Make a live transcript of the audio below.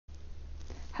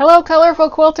Hello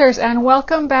colorful quilters and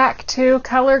welcome back to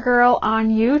Color Girl on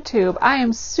YouTube. I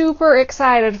am super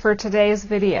excited for today's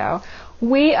video.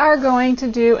 We are going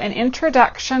to do an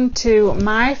introduction to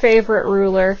my favorite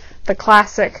ruler, the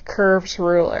classic curved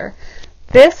ruler.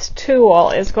 This tool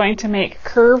is going to make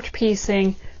curved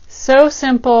piecing so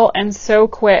simple and so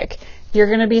quick. You're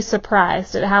going to be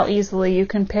surprised at how easily you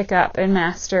can pick up and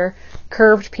master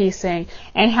curved piecing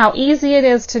and how easy it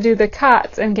is to do the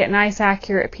cuts and get nice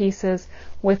accurate pieces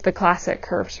with the classic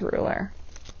curved ruler.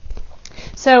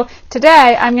 So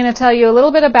today I'm going to tell you a little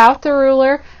bit about the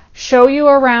ruler, show you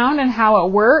around and how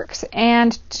it works,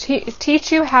 and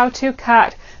teach you how to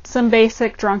cut some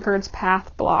basic Drunkard's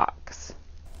path blocks.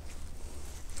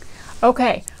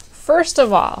 Okay, first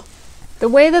of all, the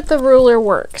way that the ruler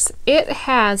works, it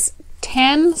has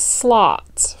 10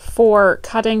 slots for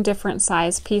cutting different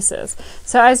size pieces.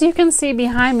 So as you can see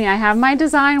behind me, I have my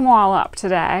design wall up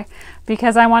today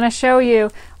because I want to show you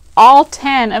all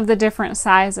 10 of the different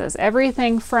sizes,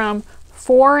 everything from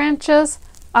 4 inches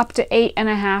up to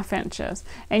 8.5 inches.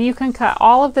 And you can cut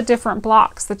all of the different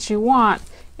blocks that you want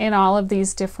in all of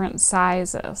these different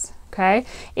sizes. Okay?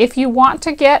 If you want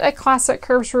to get a classic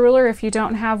curves ruler, if you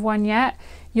don't have one yet,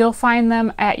 you'll find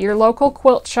them at your local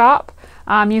quilt shop.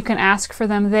 You can ask for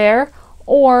them there,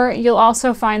 or you'll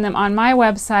also find them on my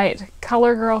website,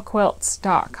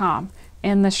 colorgirlquilts.com,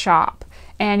 in the shop.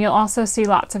 And you'll also see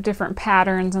lots of different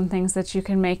patterns and things that you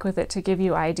can make with it to give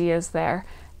you ideas there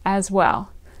as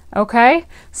well. Okay,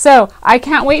 so I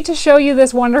can't wait to show you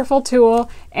this wonderful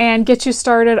tool and get you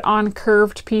started on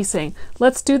curved piecing.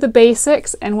 Let's do the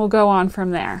basics and we'll go on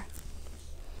from there.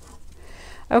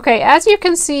 Okay, as you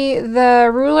can see, the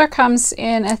ruler comes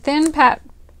in a thin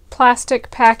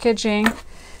plastic packaging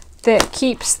that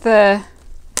keeps the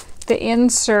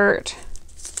insert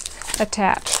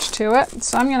attached to it.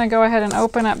 So I'm going to go ahead and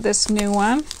open up this new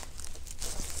one.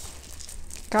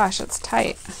 Gosh, it's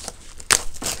tight.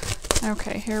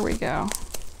 Okay, here we go.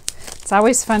 It's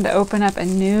always fun to open up a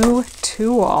new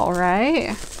tool,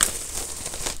 right?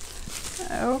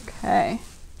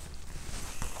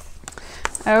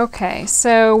 Okay,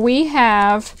 so we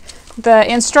have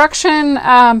the instruction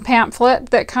pamphlet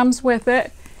that comes with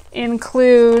it.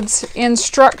 Includes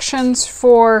instructions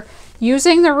for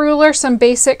using the ruler, some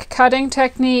basic cutting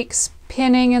techniques,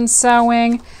 pinning and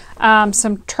sewing,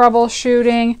 some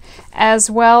troubleshooting, as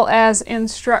well as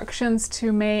instructions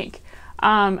to make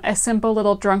a simple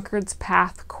little Drunkard's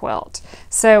path quilt.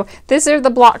 So these are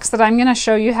the blocks that I'm going to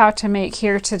show you how to make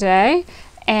here today.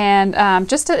 And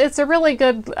it's a really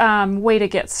good way to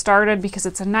get started because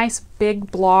it's a nice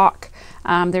big block.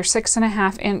 They're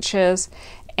 6.5 inches.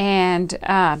 And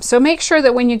so make sure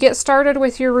that when you get started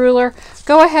with your ruler,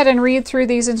 go ahead and read through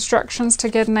these instructions to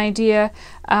get an idea,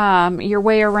 your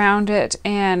way around it,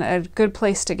 and a good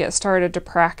place to get started to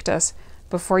practice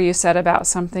before you set about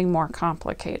something more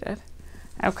complicated.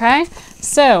 Okay,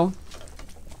 so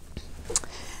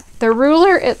the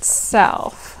ruler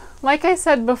itself, like I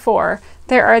said before,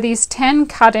 there are these 10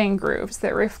 cutting grooves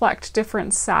that reflect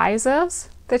different sizes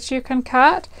that you can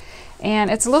cut. And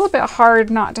it's a little bit hard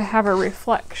not to have a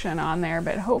reflection on there,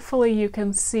 but hopefully you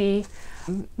can see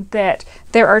that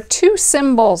there are 2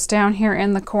 symbols down here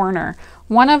in the corner.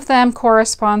 One of them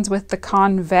corresponds with the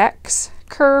convex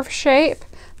curve shape.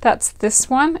 That's this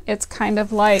one. It's kind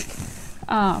of like,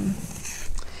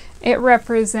 it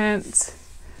represents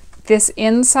this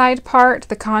inside part,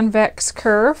 the convex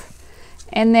curve.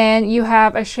 And then you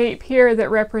have a shape here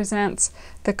that represents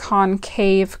the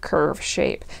concave curve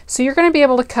shape. So you're going to be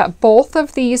able to cut both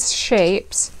of these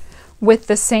shapes with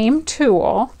the same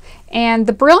tool. And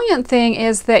the brilliant thing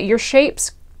is that your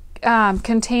shapes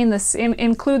include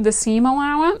the seam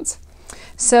allowance,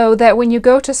 so that when you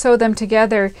go to sew them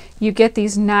together, you get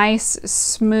these nice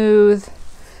smooth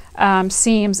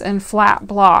seams and flat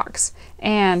blocks,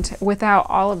 and without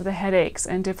all of the headaches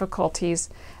and difficulties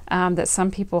that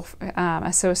some people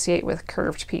associate with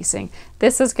curved piecing.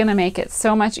 This is going to make it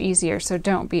so much easier, so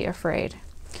don't be afraid.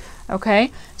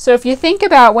 Okay, so if you think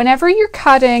about whenever you're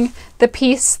cutting the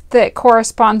piece that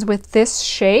corresponds with this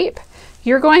shape,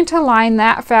 you're going to line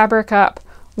that fabric up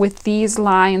with these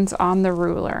lines on the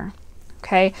ruler.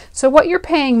 Okay, so what you're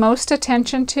paying most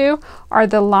attention to are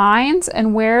the lines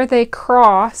and where they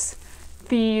cross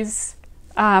these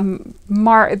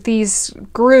these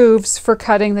grooves for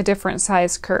cutting the different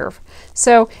size curve.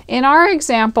 So in our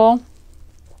example,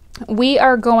 we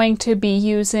are going to be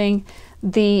using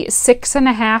the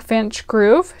 6.5 inch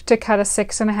groove to cut a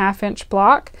 6.5 inch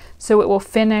block, so it will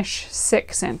finish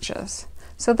 6 inches.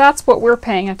 So that's what we're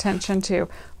paying attention to,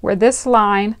 where this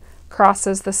line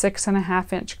crosses the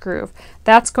 6.5 inch groove.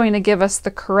 That's going to give us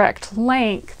the correct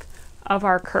length of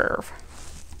our curve.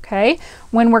 Okay,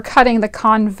 when we're cutting the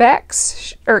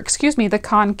the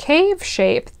concave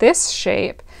shape, this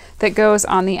shape that goes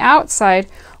on the outside,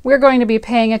 we're going to be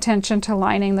paying attention to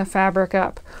lining the fabric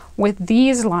up with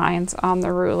these lines on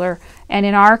the ruler, and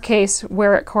in our case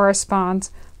where it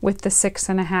corresponds with the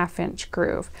 6.5 inch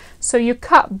groove. So you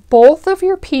cut both of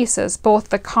your pieces, both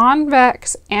the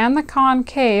convex and the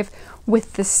concave,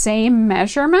 with the same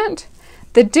measurement.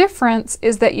 The difference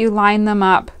is that you line them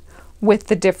up with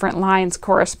the different lines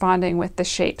corresponding with the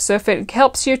shape. So if it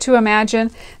helps you to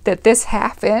imagine that this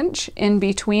 1/2 inch in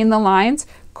between the lines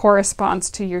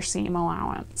corresponds to your seam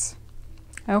allowance.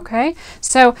 Okay,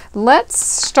 so let's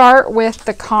start with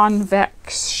the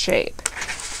convex shape.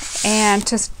 And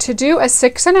to do a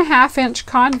 6.5 inch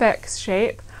convex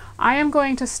shape, I am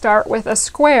going to start with a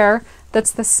square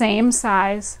that's the same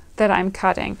size that I'm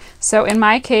cutting. So in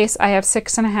my case, I have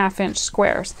 6.5 inch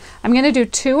squares. I'm going to do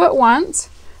 2 at once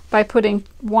by putting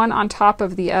one on top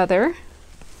of the other.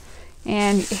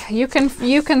 And you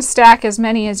can stack as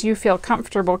many as you feel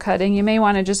comfortable cutting. You may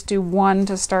want to just do 1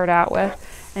 to start out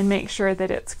with and make sure that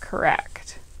it's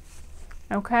correct.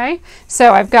 Okay,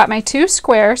 so I've got my 2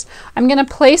 squares. I'm going to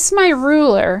place my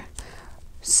ruler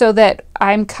so that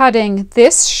I'm cutting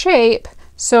this shape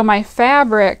so my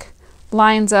fabric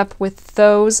lines up with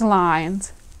those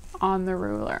lines on the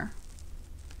ruler.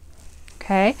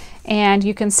 Okay, and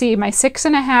you can see my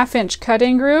 6.5 inch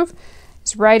cutting groove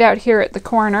is right out here at the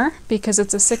corner because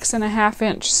it's a 6.5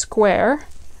 inch square.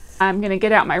 I'm going to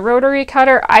get out my rotary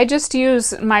cutter. I just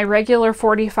use my regular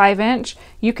 45 inch.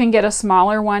 You can get a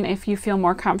smaller one if you feel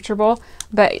more comfortable,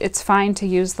 but it's fine to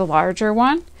use the larger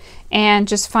one. And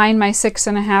just find my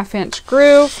 6.5 inch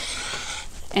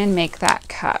groove and make that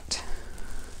cut.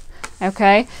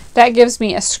 Okay, that gives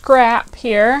me a scrap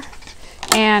here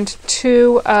and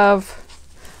 2 of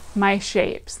my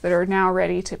shapes that are now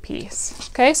ready to piece.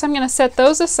 Okay, so I'm going to set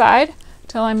those aside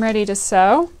till I'm ready to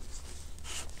sew.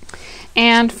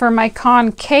 And for my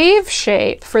concave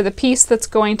shape, for the piece that's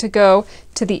going to go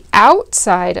to the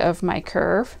outside of my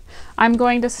curve, I'm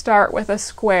going to start with a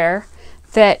square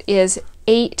that is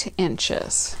 8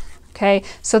 inches. Okay,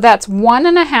 so that's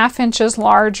 1.5 inches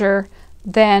larger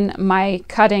than my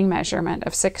cutting measurement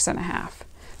of 6.5.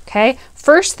 Okay,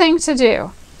 first thing to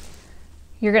do,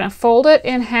 you're going to fold it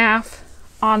in half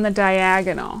on the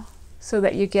diagonal so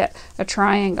that you get a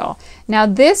triangle. Now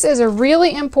this is a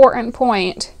really important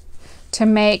point to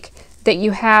make, that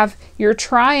you have your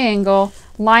triangle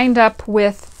lined up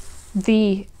with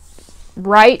the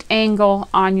right angle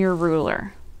on your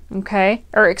ruler. Okay,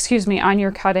 or excuse me, on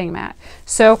your cutting mat.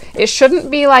 So it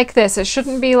shouldn't be like this. It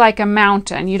shouldn't be like a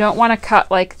mountain. You don't want to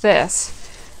cut like this.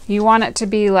 You want it to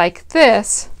be like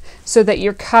this so that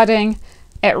you're cutting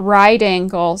at right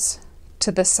angles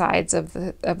to the sides of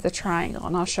the triangle,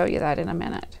 and I'll show you that in a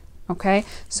minute. Okay,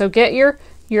 so get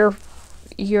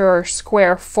your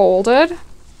square folded.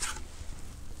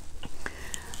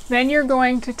 Then you're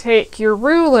going to take your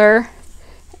ruler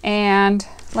and,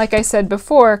 like I said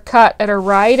before, cut at a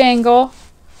right angle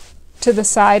to the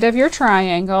side of your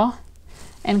triangle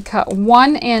and cut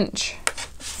 1 inch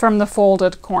from the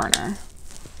folded corner.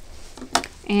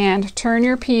 And turn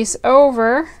your piece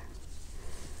over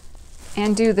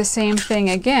and do the same thing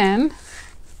again.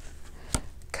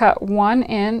 Cut 1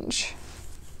 inch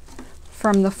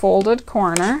from the folded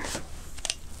corner.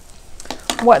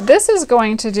 What this is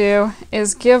going to do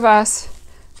is give us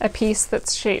a piece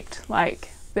that's shaped like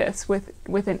this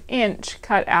with an inch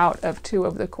cut out of 2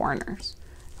 of the corners.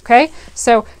 Okay,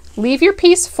 so leave your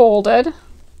piece folded.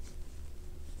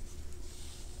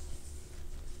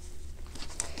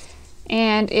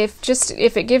 And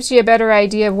if it gives you a better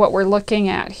idea of what we're looking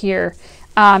at here,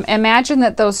 imagine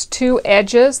that those 2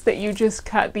 edges that you just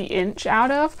cut the inch out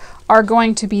of are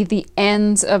going to be the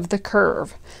ends of the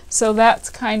curve. So that's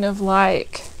kind of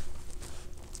like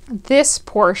this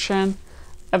portion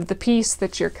of the piece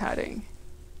that you're cutting.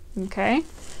 Okay,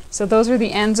 so those are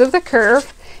the ends of the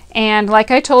curve. And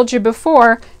like I told you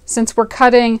before, since we're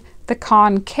cutting the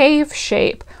concave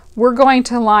shape, we're going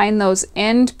to line those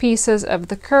end pieces of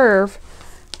the curve,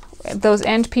 those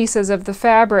end pieces of the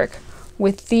fabric,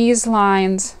 with these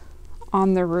lines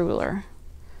on the ruler.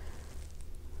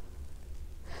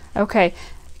 Okay,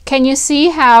 can you see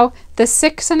how the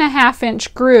 6.5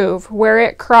 inch groove, where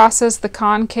it crosses the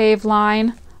concave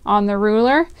line on the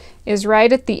ruler, is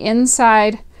right at the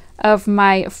inside of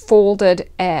my folded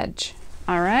edge?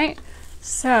 All right,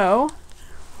 so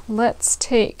let's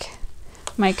take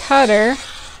my cutter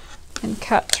and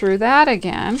cut through that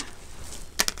again.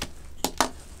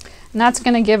 And that's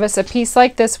going to give us a piece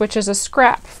like this, which is a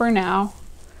scrap for now.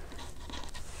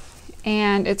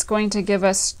 and it's going to give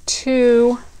us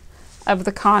 2 of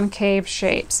the concave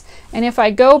shapes. And if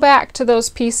I go back to those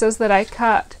pieces that I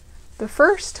cut the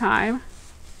first time,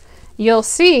 you'll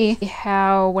see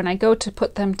how when I go to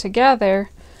put them together,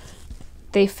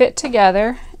 they fit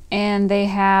together and they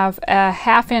have a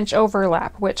 1/2 inch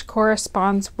overlap, which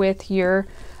corresponds with your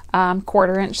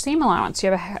 1/4 inch seam allowance.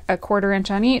 You have a 1/4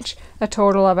 inch on each, a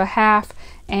total of a 1/2,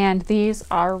 and these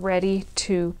are ready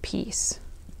to piece.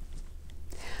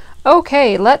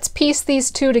 Okay, let's piece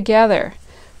these 2 together.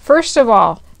 First of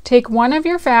all, take one of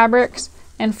your fabrics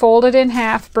and fold it in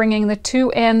half, bringing the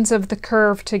 2 ends of the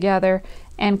curve together,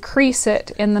 and crease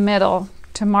it in the middle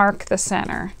to mark the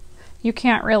center. You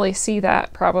can't really see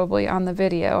that probably on the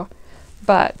video,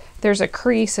 but there's a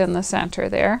crease in the center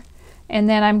there. And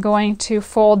then I'm going to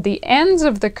fold the ends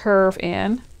of the curve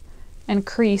in and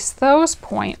crease those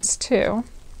points too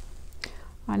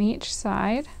on each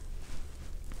side.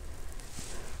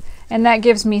 And that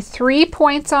gives me 3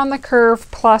 points on the curve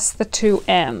plus the 2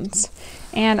 ends.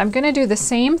 And I'm going to do the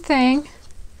same thing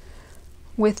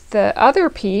with the other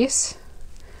piece,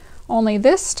 only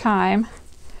this time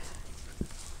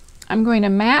I'm going to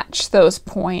match those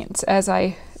points as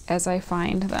I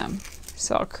find them.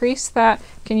 So I'll crease that.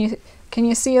 Can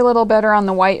you see a little better on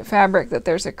the white fabric that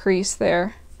there's a crease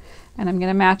there? And I'm going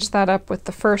to match that up with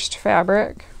the first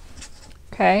fabric.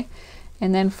 Okay,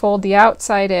 and then fold the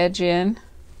outside edge in,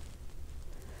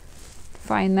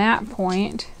 find that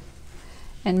point,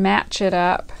 and match it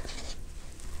up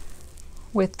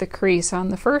with the crease on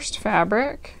the first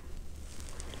fabric.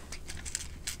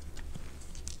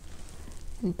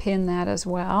 And pin that as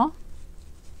well.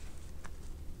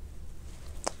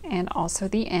 And also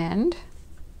the end.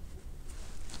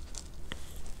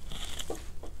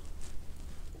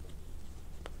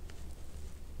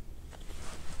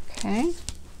 Okay.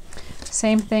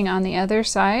 Same thing on the other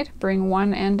side. Bring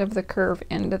one end of the curve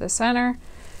into the center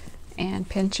and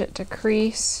pinch it to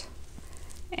crease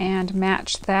and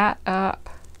match that up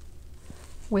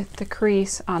with the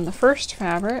crease on the first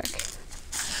fabric.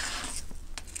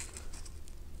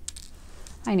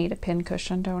 I need a pin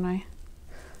cushion, don't I?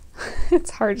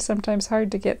 It's sometimes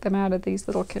hard to get them out of these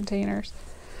little containers.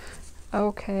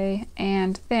 Okay,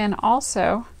 and then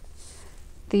also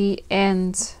the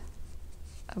ends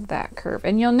of that curve.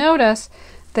 And you'll notice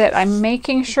that I'm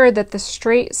making sure that the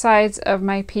straight sides of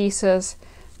my pieces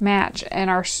match and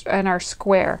are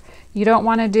square. You don't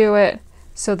want to do it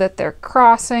so that they're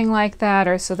crossing like that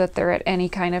or so that they're at any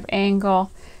kind of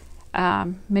angle.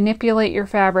 Manipulate your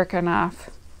fabric enough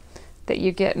that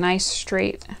you get nice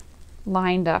straight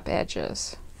lined up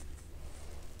edges.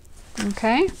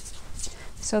 Okay,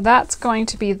 so that's going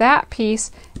to be that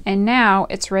piece, and now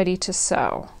it's ready to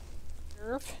sew.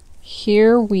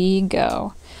 Here we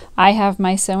go. I have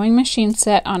my sewing machine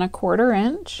set on a 1/4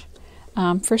 inch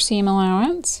for seam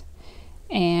allowance,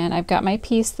 and I've got my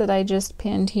piece that I just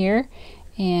pinned here.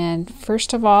 And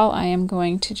first of all, I am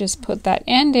going to just put that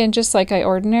end in just like I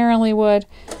ordinarily would,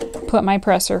 put my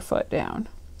presser foot down.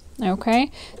 Okay,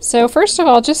 so first of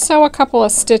all, just sew a couple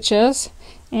of stitches,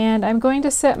 and I'm going to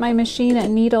set my machine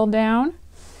at needle down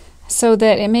so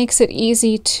that it makes it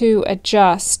easy to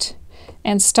adjust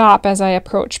and stop as I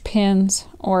approach pins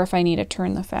or if I need to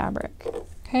turn the fabric.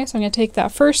 Okay, so I'm going to take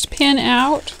that first pin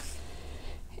out,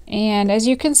 and as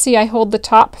you can see, I hold the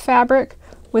top fabric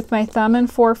with my thumb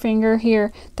and forefinger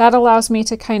here. That allows me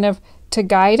to kind of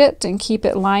guide it and keep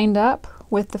it lined up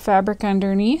with the fabric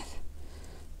underneath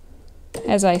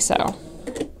as I sew.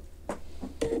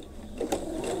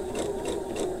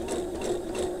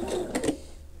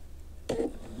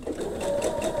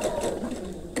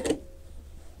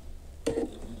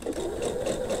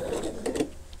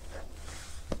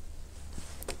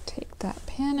 Take that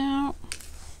pin out.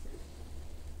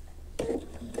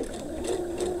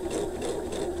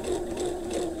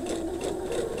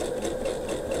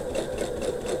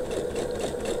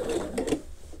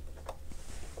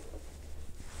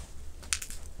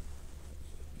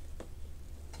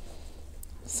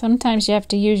 Sometimes you have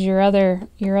to use your other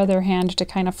hand to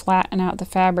kind of flatten out the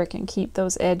fabric and keep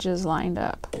those edges lined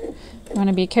up. You want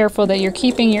to be careful that you're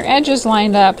keeping your edges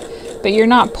lined up, but you're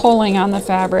not pulling on the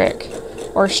fabric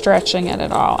or stretching it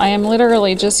at all. I am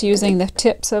literally just using the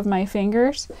tips of my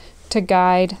fingers to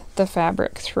guide the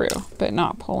fabric through, but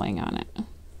not pulling on it.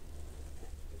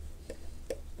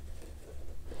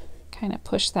 Kind of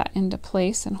push that into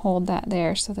place and hold that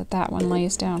there so that that one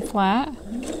lays down flat.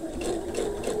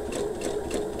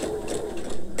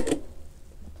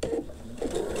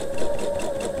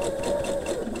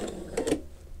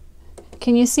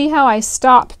 Can you see how I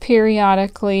stop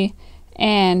periodically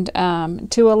and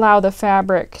to allow the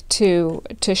fabric to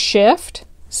shift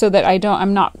so that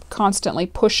I'm not constantly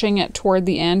pushing it toward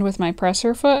the end with my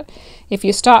presser foot. If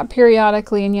you stop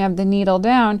periodically and you have the needle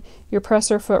down, your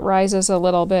presser foot rises a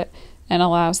little bit and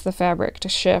allows the fabric to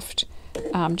shift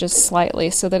just slightly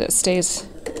so that it stays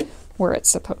where it's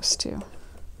supposed to.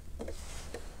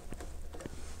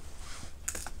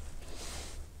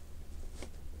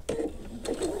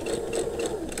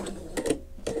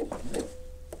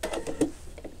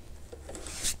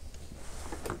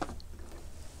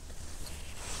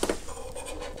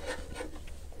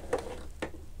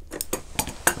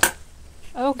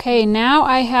 Okay, now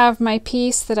I have my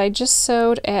piece that I just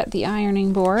sewed at the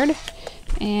ironing board,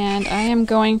 and I am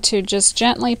going to just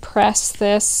gently press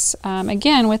this,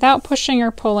 again, without pushing or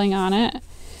pulling on it.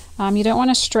 You don't want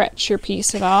to stretch your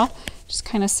piece at all. Just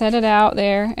kind of set it out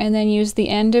there and then use the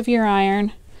end of your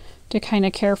iron to kind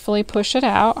of carefully push it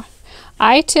out.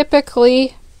 I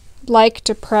typically like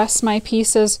to press my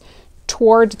pieces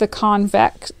toward the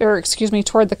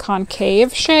toward the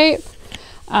concave shape.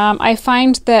 I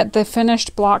find that the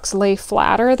finished blocks lay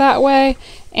flatter that way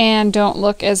and don't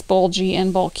look as bulgy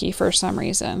and bulky for some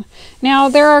reason. Now,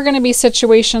 there are going to be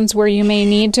situations where you may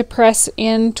need to press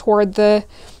in toward the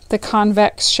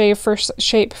convex shape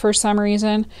for some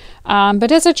reason,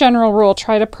 but as a general rule,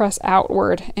 try to press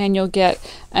outward and you'll get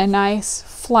a nice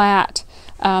flat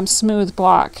smooth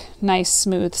block, nice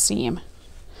smooth seam.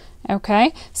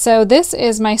 Okay, so this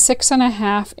is my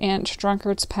 6.5 inch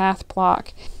Drunkard's Path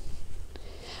block.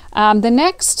 The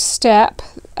next step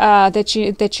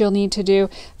that you'll need to do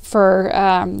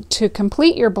to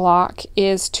complete your block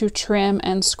is to trim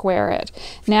and square it.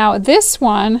 Now this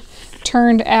one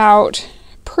turned out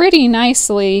pretty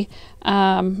nicely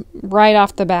right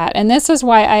off the bat, and this is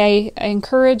why I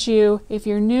encourage you, if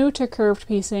you're new to curved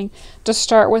piecing, to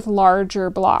start with larger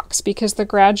blocks, because the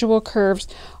gradual curves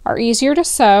are easier to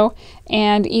sew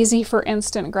and easy for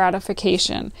instant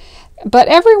gratification. But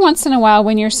every once in a while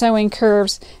when you're sewing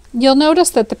curves, you'll notice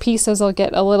that the pieces will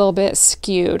get a little bit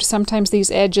skewed. Sometimes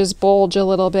these edges bulge a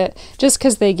little bit just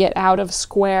because they get out of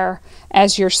square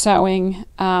as you're sewing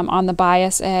on the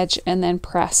bias edge and then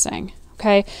pressing.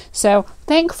 Okay, so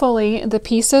thankfully the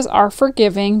pieces are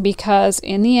forgiving, because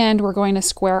in the end we're going to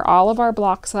square all of our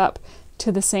blocks up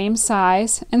to the same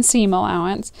size and seam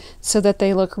allowance so that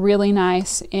they look really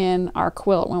nice in our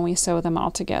quilt when we sew them all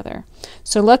together.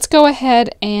 So let's go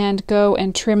ahead and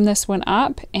trim this one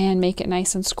up and make it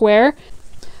nice and square.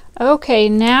 Okay,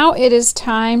 now it is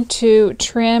time to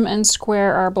trim and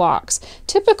square our blocks.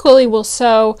 Typically we'll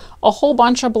sew a whole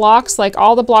bunch of blocks, like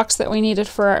all the blocks that we need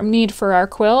for our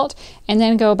quilt, and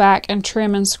then go back and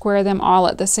trim and square them all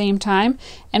at the same time.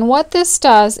 And what this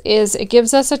does is it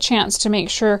gives us a chance to make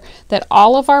sure that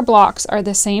all of our blocks are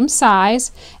the same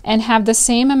size and have the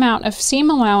same amount of seam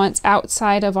allowance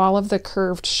outside of all of the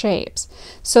curved shapes,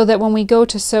 so that when we go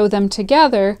to sew them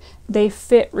together, they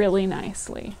fit really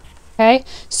nicely. Okay,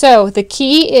 so the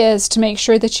key is to make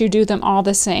sure that you do them all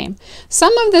the same.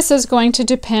 Some of this is going to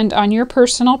depend on your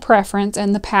personal preference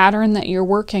and the pattern that you're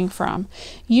working from.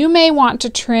 You may want to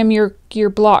trim your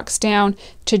blocks down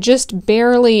to just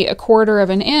barely 1/4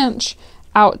 of an inch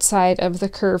outside of the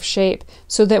curve shape,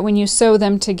 so that when you sew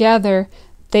them together,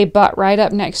 they butt right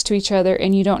up next to each other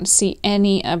and you don't see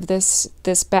any of this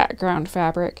background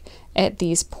fabric at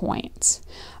these points.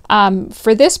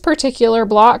 For this particular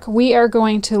block, we are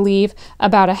going to leave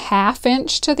about 1/2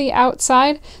 inch to the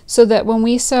outside, so that when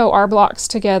we sew our blocks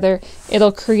together,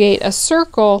 it'll create a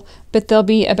circle, but there'll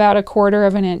be about 1/4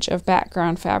 of an inch of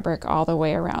background fabric all the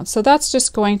way around. So that's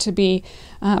just going to be,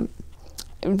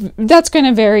 that's going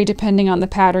to vary depending on the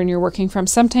pattern you're working from.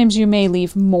 Sometimes you may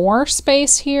leave more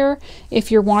space here if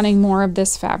you're wanting more of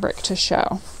this fabric to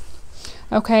show.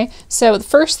 Okay, so the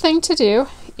first thing to do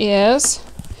is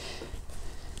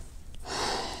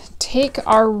take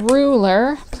our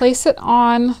ruler, place it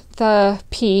on the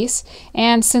piece,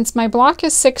 and since my block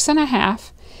is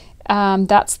 6.5,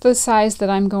 that's the size that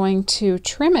I'm going to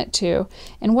trim it to.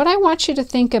 And what I want you to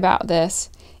think about this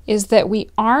is that we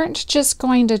aren't just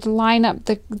going to line up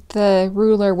the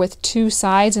ruler with 2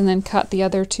 sides and then cut the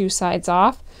other 2 sides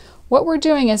off. What we're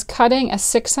doing is cutting a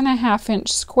 6.5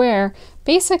 inch square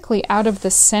basically out of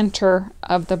the center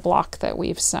of the block that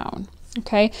we've sewn.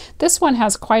 Okay, this one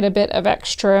has quite a bit of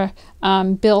extra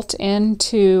built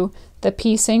into the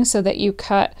piecing, so that you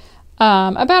cut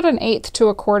about 1/8 to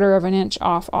 1/4 of an inch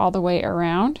off all the way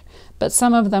around, but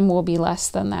some of them will be less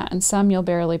than that, and some you'll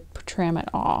barely trim at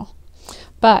all.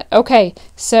 But okay,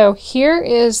 so here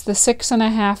is the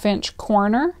 6.5 inch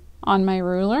corner on my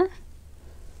ruler.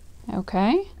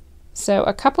 Okay, so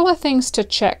a couple of things to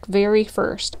check very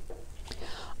first.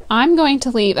 I'm going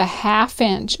to leave a 1/2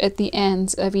 inch at the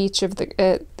ends of each of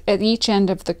the at each end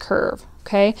of the curve.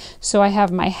 Okay, so I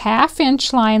have my 1/2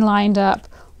 inch line lined up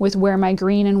with where my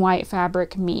green and white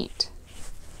fabric meet.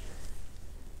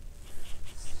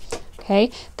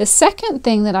 Okay, the second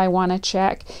thing that I want to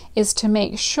check is to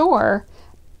make sure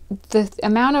the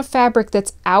amount of fabric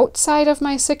that's outside of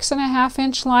my 6.5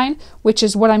 inch line, which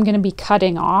is what I'm going to be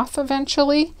cutting off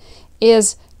eventually,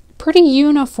 is pretty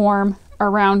uniform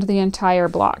around the entire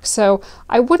block. So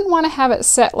I wouldn't want to have it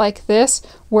set like this,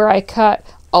 where I cut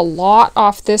a lot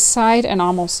off this side and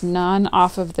almost none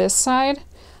off of this side.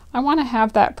 I want to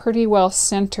have that pretty well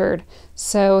centered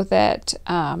so that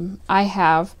I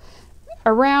have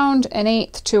around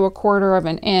 1/8 to 1/4 of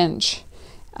an inch,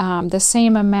 the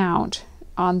same amount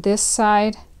on this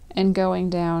side and going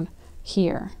down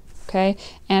here, okay,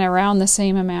 and around the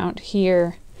same amount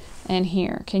here and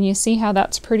here. Can you see how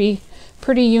that's pretty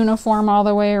uniform all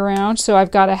the way around? So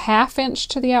I've got a 1/2 inch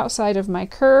to the outside of my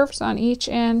curves on each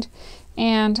end,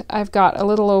 and I've got a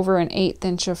little over 1/8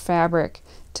 inch of fabric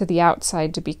to the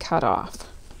outside to be cut off.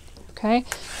 Okay,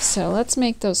 so let's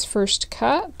make those first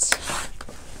cuts.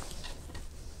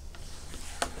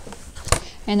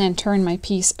 And then turn my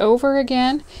piece over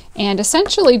again and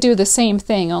essentially do the same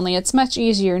thing, only it's much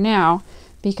easier now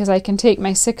because I can take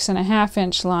my 6.5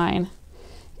 inch line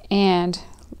and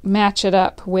match it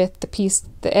up with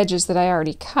the edges that I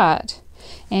already cut.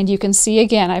 And you can see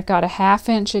again, I've got a 1/2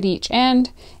 inch at each end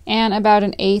and about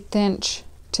 1/8 inch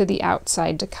to the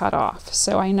outside to cut off.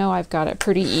 So I know I've got it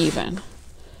pretty even.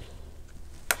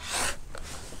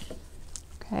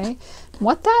 Okay.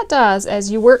 What that does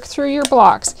as you work through your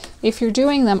blocks, if you're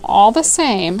doing them all the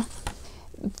same,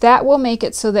 that will make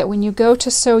it so that when you go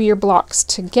to sew your blocks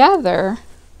together,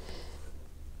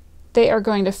 they are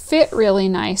going to fit really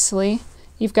nicely.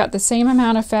 You've got the same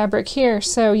amount of fabric here,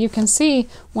 so you can see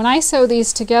when I sew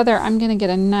these together, I'm going to get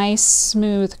a nice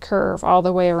smooth curve all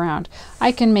the way around.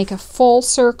 I can make a full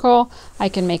circle, I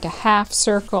can make a 1/2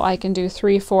 circle, I can do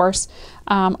 3/4,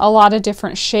 a lot of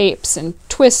different shapes and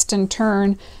twist and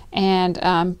turn,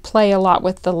 and play a lot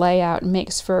with the layout. It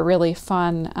makes for a really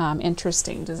fun,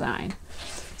 interesting design.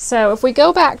 So if we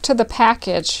go back to the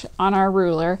package on our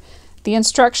ruler, the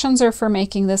instructions are for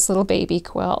making this little baby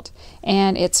quilt,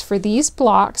 and it's for these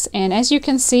blocks, and as you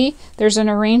can see, there's an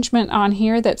arrangement on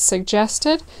here that's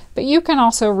suggested, but you can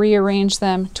also rearrange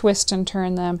them, twist and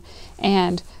turn them,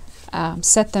 and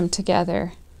set them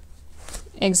together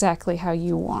exactly how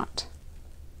you want.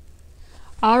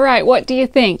 All right, what do you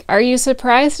think? Are you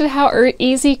surprised at how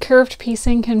easy curved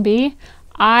piecing can be?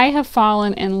 I have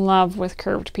fallen in love with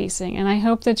curved piecing, and I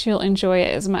hope that you'll enjoy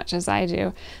it as much as I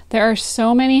do. There are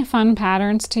so many fun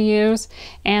patterns to use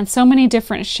and so many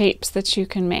different shapes that you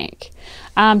can make.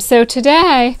 So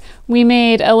today we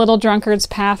made a little Drunkard's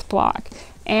path block,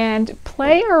 and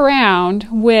play around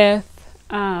with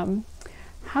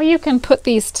how you can put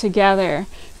these together,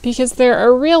 because they're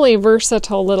a really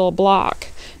versatile little block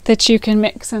that you can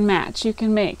mix and match. You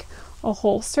can make a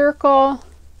whole circle.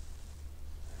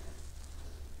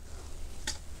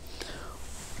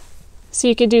 So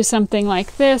you could do something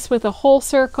like this with a whole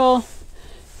circle.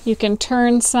 You can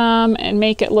turn some and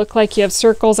make it look like you have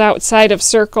circles outside of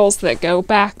circles that go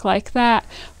back like that.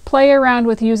 Play around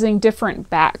with using different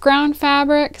background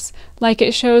fabrics like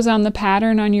it shows on the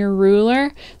pattern on your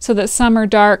ruler, so that some are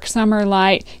dark, some are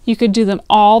light. You could do them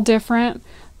all different.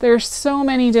 There's so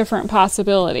many different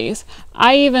possibilities.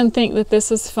 I even think that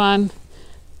this is fun,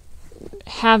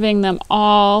 having them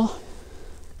all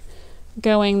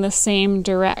going the same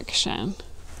direction,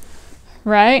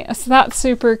 right? So that's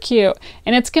super cute,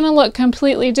 and it's going to look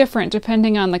completely different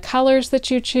depending on the colors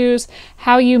that you choose,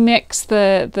 how you mix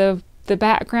the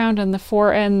background and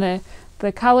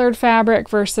the colored fabric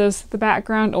versus the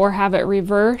background, or have it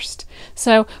reversed.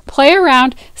 So play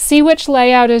around, see which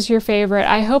layout is your favorite.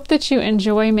 I hope that you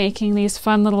enjoy making these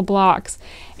fun little blocks,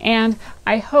 and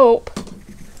I hope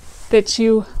that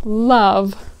you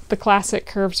love the Classic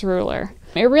Curves ruler.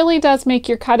 It really does make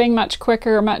your cutting much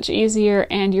quicker, much easier,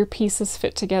 and your pieces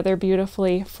fit together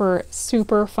beautifully for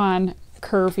super fun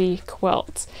curvy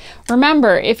quilts.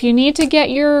 Remember, if you need to get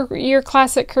your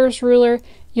Classic Curves ruler,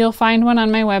 you'll find one on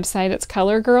my website. It's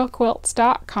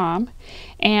colorgirlquilts.com,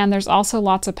 and there's also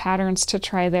lots of patterns to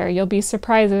try there. You'll be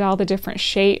surprised at all the different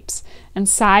shapes and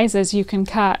sizes you can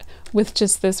cut with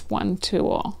just this one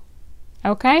tool.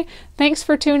 Okay, thanks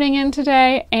for tuning in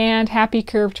today, and happy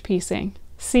curved piecing.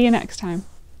 See you next time.